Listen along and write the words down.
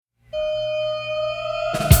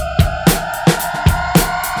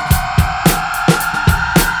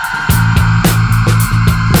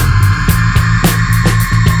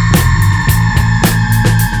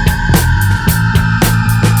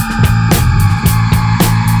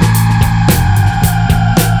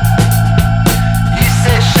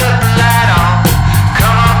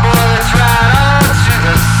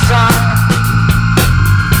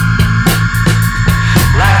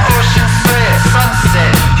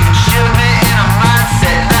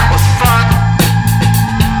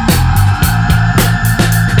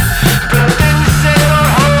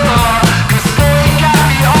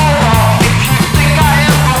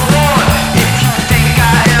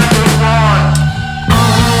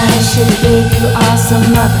should've gave you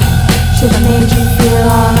awesome loving. Should've made you feel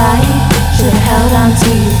alright. Should've held on to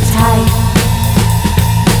you tight.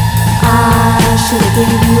 I should've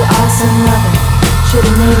gave you awesome loving.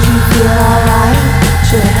 Should've made you feel alright.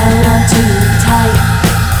 Should've held on to you tight.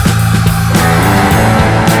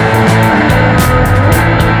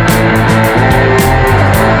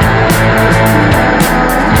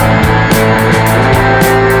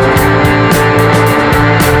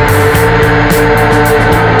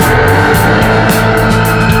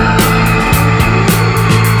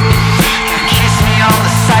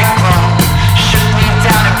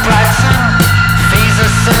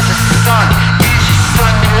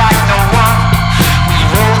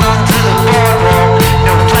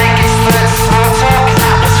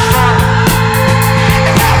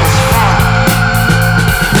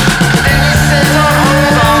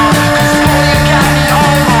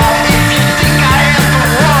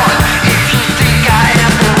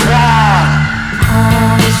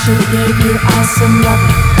 Should've gave you awesome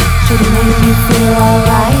loving. Should've made you feel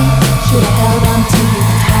alright. Should've held on to you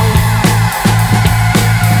tight.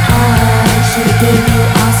 I should've gave you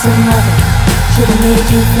awesome loving. Should've made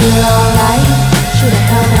you feel alright. Should've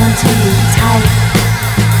held on to you tight.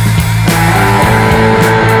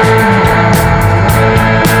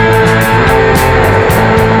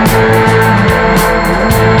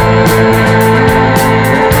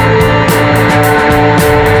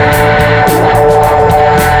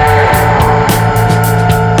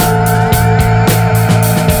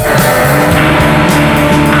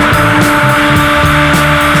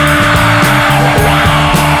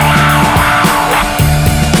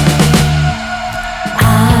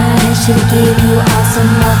 Should've gave you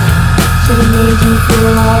awesome loving. Should've made you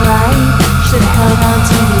feel alright. Should've held on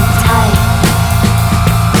to you tight.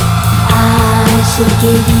 I should've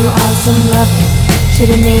gave you awesome loving.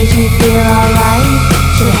 Should've made you feel alright.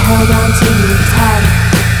 Should've held on to you tight.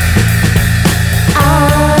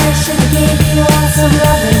 I should've gave you awesome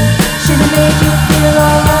loving. Should've made you feel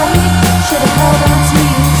alright. Should've held on to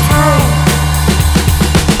you tight.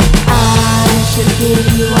 I should've gave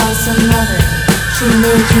you awesome loving. She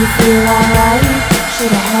made you feel alright.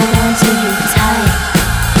 Should've held on to you tight.